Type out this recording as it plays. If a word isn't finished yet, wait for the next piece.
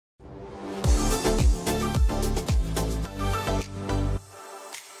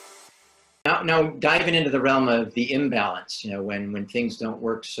Now diving into the realm of the imbalance, when things don't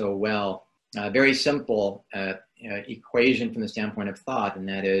work so well, very simple equation from the standpoint of thought, and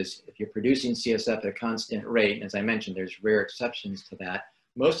that is if you're producing CSF at a constant rate, and as I mentioned, there's rare exceptions to that.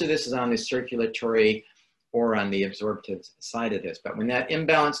 Most of this is on the circulatory or on the absorptive side of this, but when that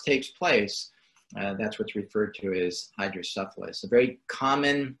imbalance takes place, that's what's referred to as hydrocephalus, a very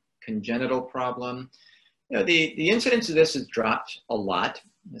common congenital problem. The incidence of this has dropped a lot,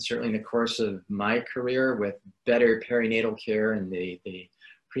 certainly in the course of my career, with better perinatal care in the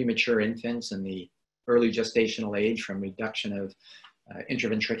premature infants and the early gestational age from reduction of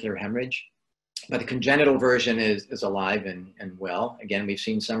intraventricular hemorrhage. But the congenital version is alive and well. Again, we've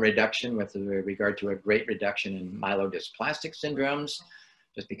seen some reduction with regard to a great reduction in myelodysplastic syndromes,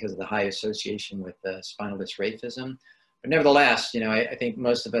 just because of the high association with spinal dysraphism. But nevertheless, I think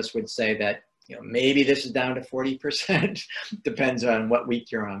most of us would say that maybe this is down to 40%, depends on what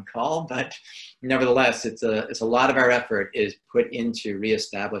week you're on call, but nevertheless, it's a lot of our effort is put into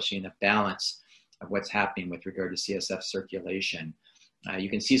reestablishing a balance of what's happening with regard to CSF circulation. You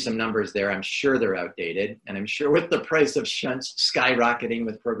can see some numbers there. I'm sure they're outdated, and I'm sure with the price of shunts skyrocketing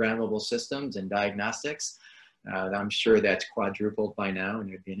with programmable systems and diagnostics, I'm sure that's quadrupled by now, and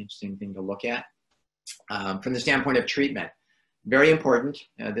it'd be an interesting thing to look at. From the standpoint of treatment, very important.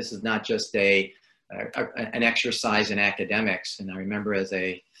 This is not just an exercise in academics. And I remember as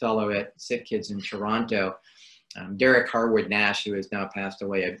a fellow at SickKids in Toronto, Derek Harwood Nash, who has now passed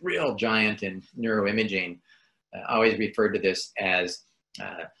away, a real giant in neuroimaging, always referred to this as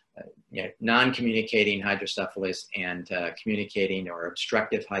non-communicating hydrocephalus and communicating or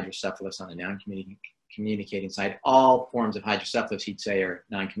obstructive hydrocephalus on the non-communicating side. All forms of hydrocephalus, he'd say, are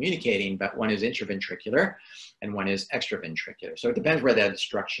non-communicating, but one is intraventricular and one is extraventricular. So it depends where that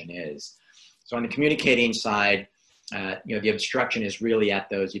obstruction is. So on the communicating side, the obstruction is really at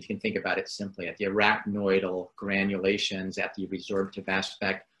those, if you can think about it simply, at the arachnoidal granulations, at the resorptive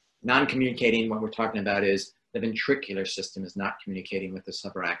aspect. Non-communicating, what we're talking about is the ventricular system is not communicating with the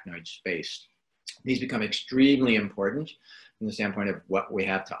subarachnoid space. These become extremely important from the standpoint of what we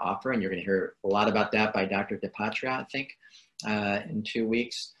have to offer, and you're going to hear a lot about that by Dr. DePatria, I think, in 2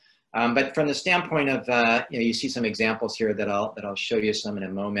 weeks. But from the standpoint of, you see some examples here that I'll show you some in a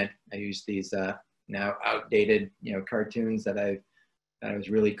moment. I use these now outdated, cartoons that I was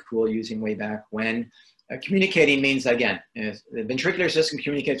really cool using way back when. Communicating means, again, the ventricular system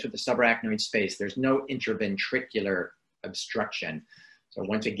communicates with the subarachnoid space. There's no intraventricular obstruction. So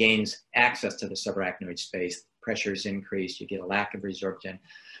once it gains access to the subarachnoid space, pressure is increased, you get a lack of resorption.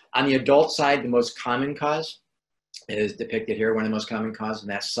 On the adult side, the most common cause is depicted here, one of the most common causes,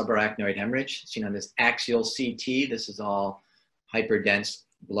 and that's subarachnoid hemorrhage. Seen on this axial CT, this is all hyperdense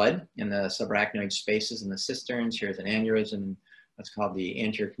blood in the subarachnoid spaces and the cisterns. Here's an aneurysm, what's called the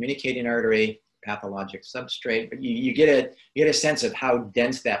anterior communicating artery, pathologic substrate. But you get a sense of how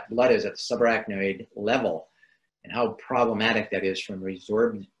dense that blood is at the subarachnoid level and how problematic that is from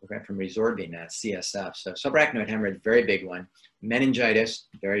resorbing that CSF. So subarachnoid hemorrhage, very big one. Meningitis,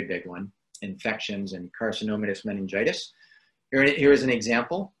 very big one. Infections and carcinomatous meningitis. Here is an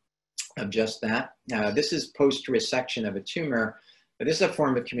example of just that. This is post-resection of a tumor, but this is a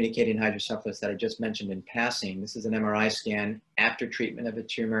form of communicating hydrocephalus that I just mentioned in passing. This is an MRI scan after treatment of a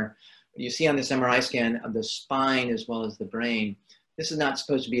tumor. You see on this MRI scan of the spine as well as the brain, this is not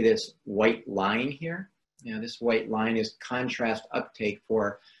supposed to be this white line here. This white line is contrast uptake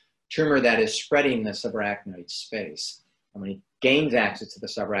for tumor that is spreading the subarachnoid space. And when it gains access to the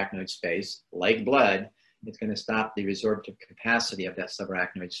subarachnoid space, like blood, it's going to stop the resorptive capacity of that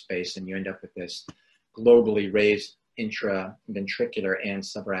subarachnoid space, and you end up with this globally raised intraventricular and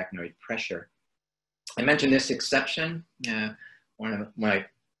subarachnoid pressure. I mentioned this exception, one of my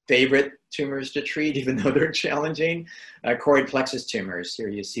favorite tumors to treat, even though they're challenging, choroid plexus tumors. Here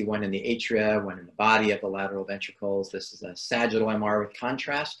you see one in the atria, one in the body of the lateral ventricles. This is a sagittal MR with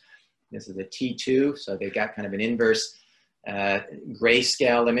contrast. This is a T2, so they've got kind of an inverse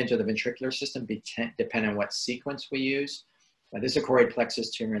grayscale image of the ventricular system, depending on what sequence we use. This is a choroid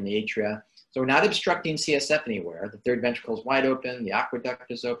plexus tumor in the atria. So we're not obstructing CSF anywhere. The third ventricle is wide open, the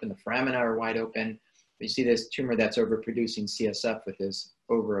aqueduct is open, the foramina are wide open. You see this tumor that's overproducing CSF with this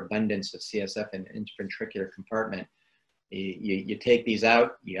overabundance of CSF in the intraventricular compartment. You take these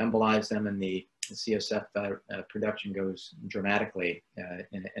out, you embolize them, and the CSF production goes dramatically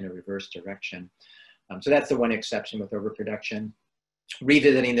in a reverse direction. So that's the one exception with overproduction.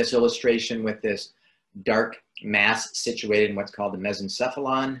 Revisiting this illustration with this dark mass situated in what's called the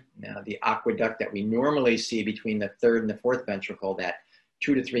mesencephalon. Now, the aqueduct that we normally see between the third and the fourth ventricle, that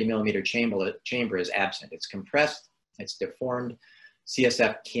 2 to 3 millimeter chamber is absent. It's compressed, it's deformed.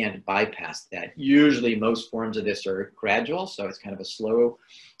 CSF can't bypass that. Usually most forms of this are gradual, so it's kind of a slow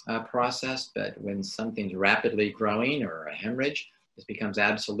process, but when something's rapidly growing or a hemorrhage, this becomes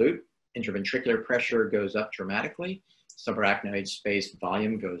absolute. Intraventricular pressure goes up dramatically, subarachnoid space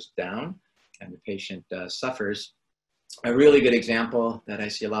volume goes down, and the patient suffers. A really good example that I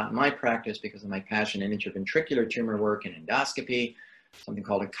see a lot in my practice because of my passion in intraventricular tumor work and endoscopy, something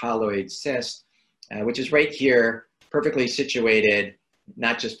called a colloid cyst, which is right here, perfectly situated,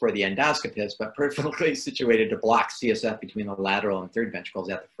 not just for the endoscopist, but perfectly situated to block CSF between the lateral and third ventricles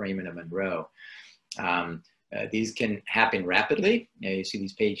at the foramen of Monroe. These can happen rapidly. You see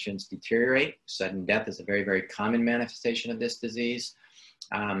these patients deteriorate. Sudden death is a very, very common manifestation of this disease.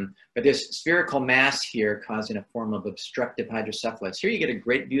 But this spherical mass here causing a form of obstructive hydrocephalus. Here you get a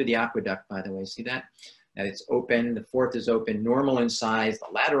great view of the aqueduct, by the way. See that? And it's open, the fourth is open, normal in size. The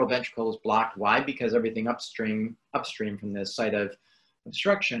lateral ventricle is blocked. Why? Because everything upstream from the site of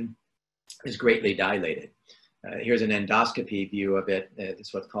obstruction is greatly dilated. Here's an endoscopy view of it. This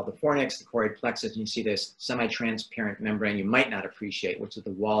is what's called the fornix, the choroid plexus, and you see this semi-transparent membrane you might not appreciate, which is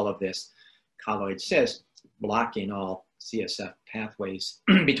the wall of this colloid cyst, blocking all CSF pathways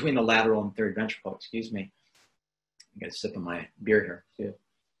between the lateral and third ventricle. Excuse me. I got a sip of my beer here.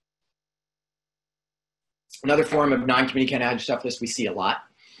 Another form of non-communicating hydrocephalus we see a lot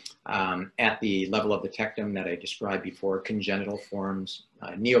at the level of the tectum that I described before, congenital forms,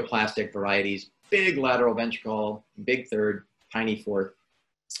 neoplastic varieties, big lateral ventricle, big third, tiny fourth,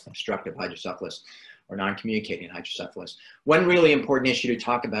 obstructive hydrocephalus or non-communicating hydrocephalus. One really important issue to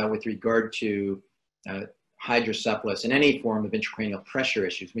talk about with regard to hydrocephalus and any form of intracranial pressure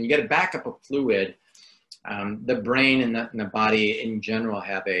issues, when you get a backup of fluid, the brain and the body in general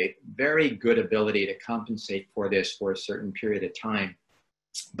have a very good ability to compensate for this for a certain period of time.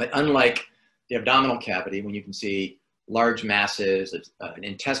 But unlike the abdominal cavity, when you can see large masses, an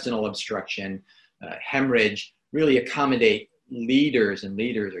intestinal obstruction, hemorrhage, really accommodate liters and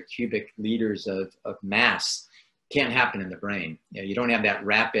liters or cubic liters of mass, can't happen in the brain. You don't have that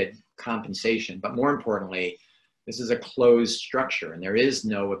rapid compensation, but more importantly, this is a closed structure and there is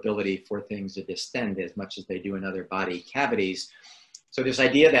no ability for things to distend as much as they do in other body cavities. So this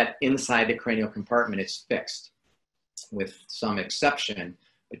idea that inside the cranial compartment it's fixed with some exception,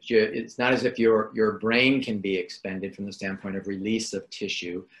 but it's not as if your brain can be expended from the standpoint of release of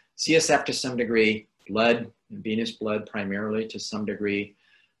tissue. CSF to some degree, blood, venous blood primarily to some degree.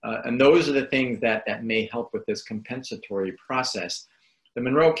 And those are the things that may help with this compensatory process. The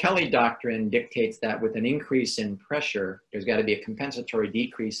Monroe-Kelly doctrine dictates that with an increase in pressure, there's got to be a compensatory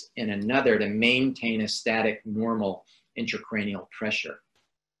decrease in another to maintain a static normal intracranial pressure.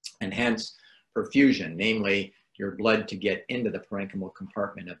 And hence perfusion, namely your blood to get into the parenchymal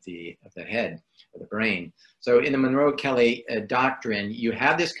compartment of the head, of the brain. So in the Monroe-Kelly doctrine, you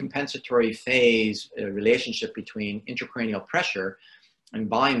have this compensatory phase relationship between intracranial pressure and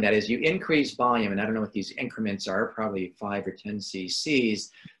volume. That is, you increase volume, and I don't know what these increments are, probably 5 or 10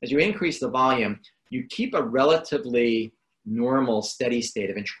 cc's. As you increase the volume, you keep a relatively normal steady state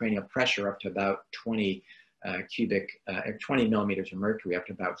of intracranial pressure up to about 20 20 millimeters of mercury, up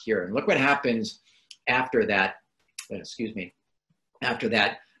to about here. And look what happens after that, after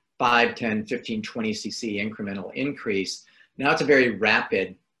that 5, 10, 15, 20 cc incremental increase. Now it's a very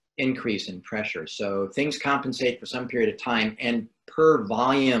rapid increase in pressure. So things compensate for some period of time, and per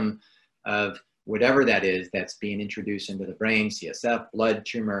volume of whatever that is that's being introduced into the brain, CSF, blood,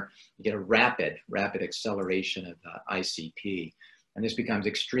 tumor, you get a rapid acceleration of ICP. And this becomes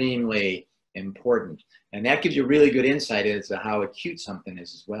extremely important. And that gives you really good insight as to how acute something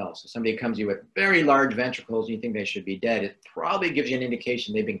is as well. So somebody comes to you with very large ventricles and you think they should be dead, it probably gives you an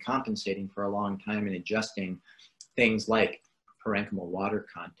indication they've been compensating for a long time and adjusting things like parenchymal water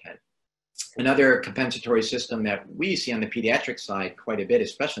content. Another compensatory system that we see on the pediatric side quite a bit,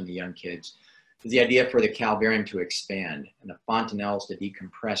 especially in the young kids, is the idea for the calvarium to expand and the fontanelles to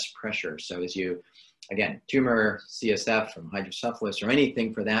decompress pressure. So as you, again, tumor, CSF from hydrocephalus or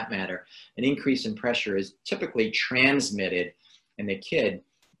anything for that matter, an increase in pressure is typically transmitted in the kid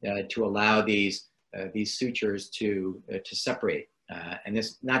to allow these sutures to separate. And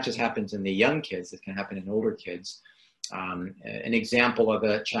this not just happens in the young kids, it can happen in older kids. An example of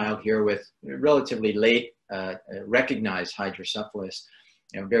a child here with relatively late recognized hydrocephalus,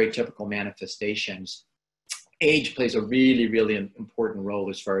 very typical manifestations. Age plays a really, really important role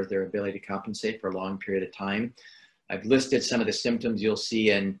as far as their ability to compensate for a long period of time. I've listed some of the symptoms you'll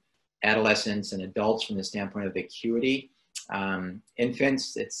see in adolescents and adults from the standpoint of acuity.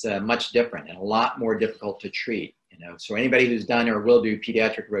 Infants, it's much different and a lot more difficult to treat. So anybody who's done or will do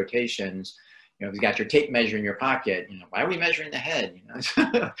pediatric rotations, You know, if you've got your tape measure in your pocket, you know, why are we measuring the head?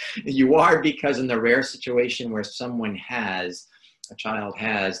 You know, you are, because in the rare situation where someone has, a child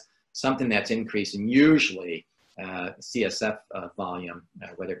has something that's increasing, usually CSF volume,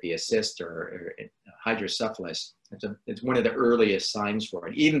 whether it be a cyst or hydrocephalus. It's one of the earliest signs for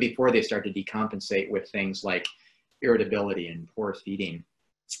it, even before they start to decompensate with things like irritability and poor feeding.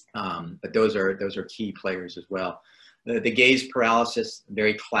 But those are key players as well. The gaze paralysis,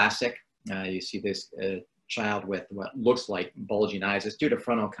 very classic. You see this child with what looks like bulging eyes. It's due to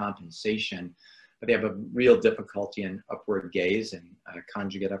frontal compensation, but they have a real difficulty in upward gaze and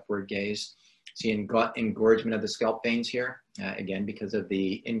conjugate upward gaze. See engorgement of the scalp veins here, again, because of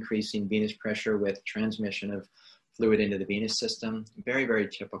the increasing venous pressure with transmission of fluid into the venous system. Very, very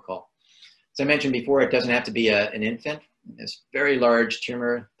typical. As I mentioned before, it doesn't have to be an infant. This very large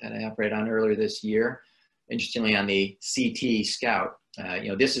tumor that I operated on earlier this year, interestingly on the CT scout, you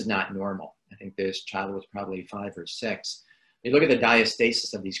know, this is not normal. I think this child was probably 5 or 6. You look at the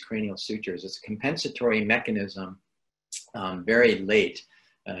diastasis of these cranial sutures. It's a compensatory mechanism very late,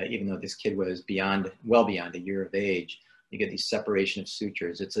 even though this kid was well beyond a year of age. You get these separation of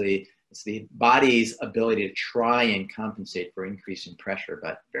sutures. It's the body's ability to try and compensate for increasing pressure,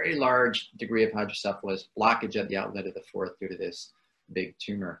 but very large degree of hydrocephalus, blockage at the outlet of the fourth due to this big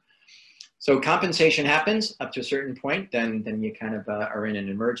tumor. So compensation happens up to a certain point, then you kind of are in an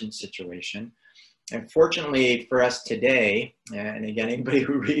emergent situation. And fortunately for us today, and again, anybody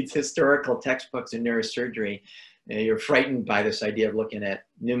who reads historical textbooks in neurosurgery, you're frightened by this idea of looking at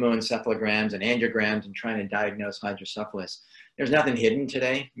pneumoencephalograms and angiograms and trying to diagnose hydrocephalus. There's nothing hidden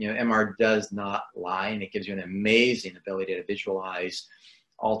today. You know, MR does not lie, and it gives you an amazing ability to visualize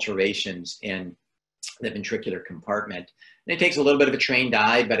alterations in the ventricular compartment. And it takes a little bit of a trained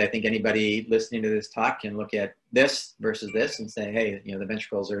eye, but I think anybody listening to this talk can look at this versus this and say, hey, you know, the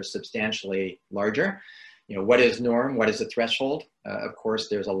ventricles are substantially larger. You know, what is norm? What is the threshold? Of course,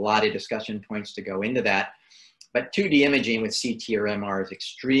 there's a lot of discussion points to go into that. But 2D imaging with CT or MR is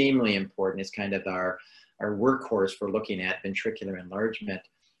extremely important. It's kind of our workhorse for looking at ventricular enlargement.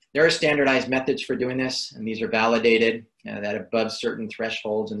 There are standardized methods for doing this, and these are validated that above certain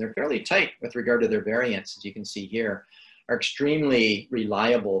thresholds, and they're fairly tight with regard to their variance, as you can see here, are extremely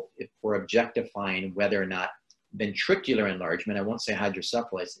reliable for objectifying whether or not ventricular enlargement, I won't say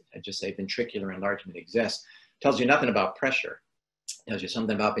hydrocephalus, I just say ventricular enlargement exists. Tells you nothing about pressure. Tells you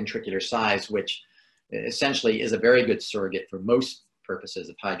something about ventricular size, which essentially is a very good surrogate for most purposes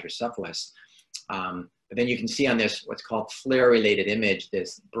of hydrocephalus. But then you can see on this what's called flare-related image,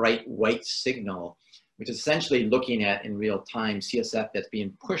 this bright white signal, which is essentially looking at in real time CSF that's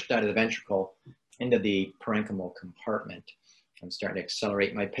being pushed out of the ventricle into the parenchymal compartment. I'm starting to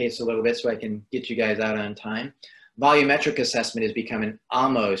accelerate my pace a little bit so I can get you guys out on time. Volumetric assessment is becoming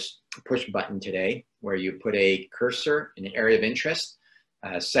almost a push button today, where you put a cursor in an area of interest,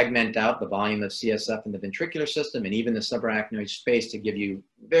 segment out the volume of CSF in the ventricular system and even the subarachnoid space to give you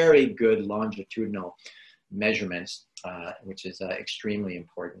very good longitudinal measurements, which is extremely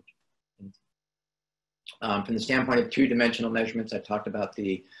important. From the standpoint of two-dimensional measurements, I talked about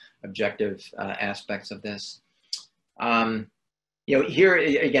the objective aspects of this. You know, here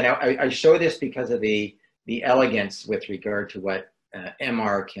again, I show this because of the elegance with regard to what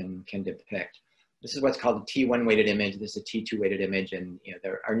MR can depict. This is what's called a T1 weighted image. This is a T2 weighted image, and you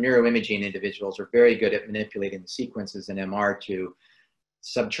know, our neuroimaging individuals are very good at manipulating the sequences in MR to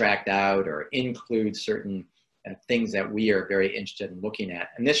subtract out or include certain things that we are very interested in looking at.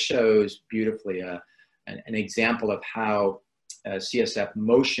 And this shows beautifully an example of how CSF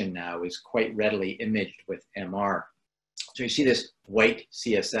motion now is quite readily imaged with MR. So you see this white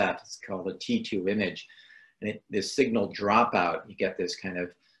CSF, it's called a T2 image, and this signal dropout, you get this kind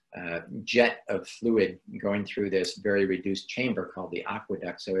of jet of fluid going through this very reduced chamber called the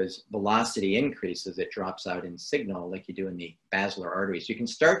aqueduct. So as velocity increases, it drops out in signal like you do in the basilar arteries. You can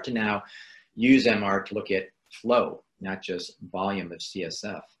start to now use MR to look at flow, not just volume of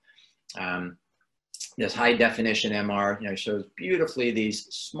CSF. This high definition MR, you know, shows beautifully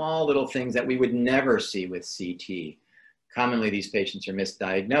these small little things that we would never see with CT. Commonly, these patients are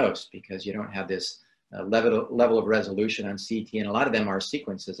misdiagnosed because you don't have this level of resolution on CT, and a lot of them are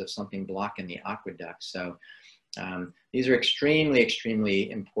sequences of something blocking the aqueduct. So these are extremely,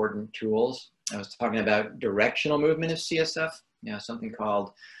 extremely important tools. I was talking about directional movement of CSF, you know, something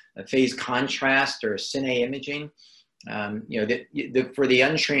called phase contrast or cine imaging. You know, for the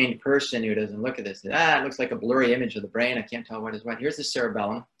untrained person who doesn't look at this, it looks like a blurry image of the brain. I can't tell what is what. Here's the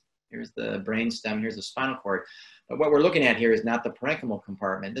cerebellum. Here's the brainstem. Here's the spinal cord. But what we're looking at here is not the parenchymal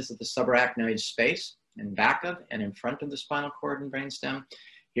compartment. This is the subarachnoid space in back of and in front of the spinal cord and brainstem.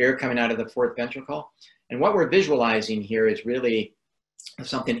 here coming out of the fourth ventricle. And what we're visualizing here is really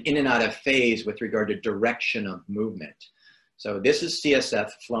something in and out of phase with regard to direction of movement. So this is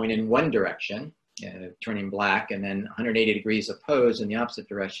CSF flowing in one direction, turning black, and then 180 degrees opposed in the opposite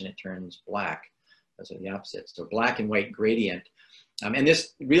direction, it turns black. Those are the opposites. So black and white gradient. And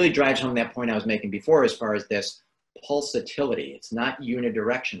this really drives home that point I was making before as far as this pulsatility. It's not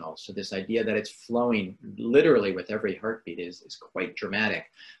unidirectional. So this idea that it's flowing literally with every heartbeat is quite dramatic.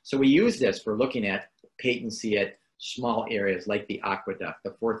 So we use this for looking at patency at small areas like the aqueduct,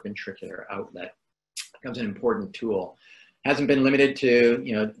 the fourth ventricular outlet. It becomes an important tool. Hasn't been limited to,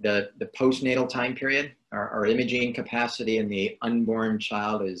 you know, the postnatal time period. Our imaging capacity in the unborn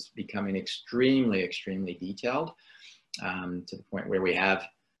child is becoming extremely, extremely detailed, to the point where we have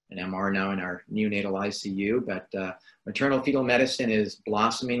an MR now in our neonatal ICU, but maternal fetal medicine is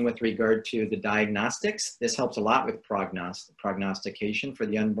blossoming with regard to the diagnostics. This helps a lot with prognostication for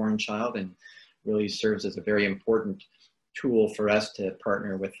the unborn child and really serves as a very important tool for us to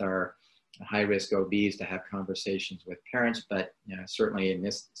partner with our high-risk OBs to have conversations with parents, but you know, certainly in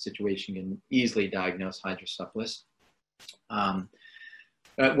this situation can easily diagnose hydrocephalus.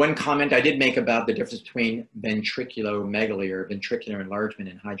 One comment I did make about the difference between ventriculomegaly or ventricular enlargement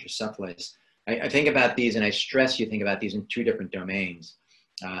and hydrocephalus. I think about these, and I stress you think about these in two different domains.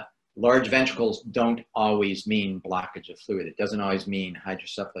 Large ventricles don't always mean blockage of fluid. It doesn't always mean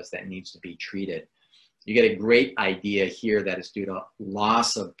hydrocephalus that needs to be treated. You get a great idea here that is due to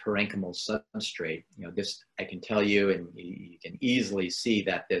loss of parenchymal substrate. You know, this I can tell you, and you can easily see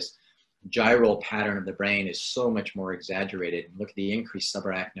that this gyral pattern of the brain is so much more exaggerated. Look at the increased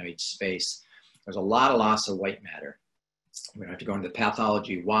subarachnoid space. There's a lot of loss of white matter. We don't have to go into the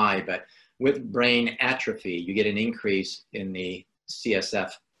pathology why, but with brain atrophy, you get an increase in the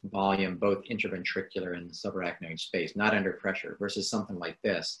CSF volume, both intraventricular and subarachnoid space, not under pressure, versus something like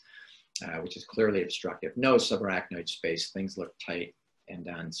this, which is clearly obstructive. No subarachnoid space, things look tight, and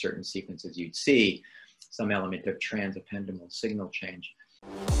on certain sequences you'd see some element of transependymal signal change.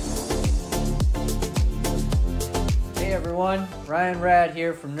 Hey everyone, Ryan Rad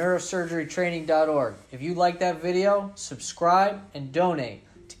here from Neurosurgerytraining.org. If you like that video, subscribe and donate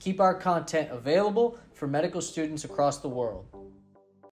to keep our content available for medical students across the world.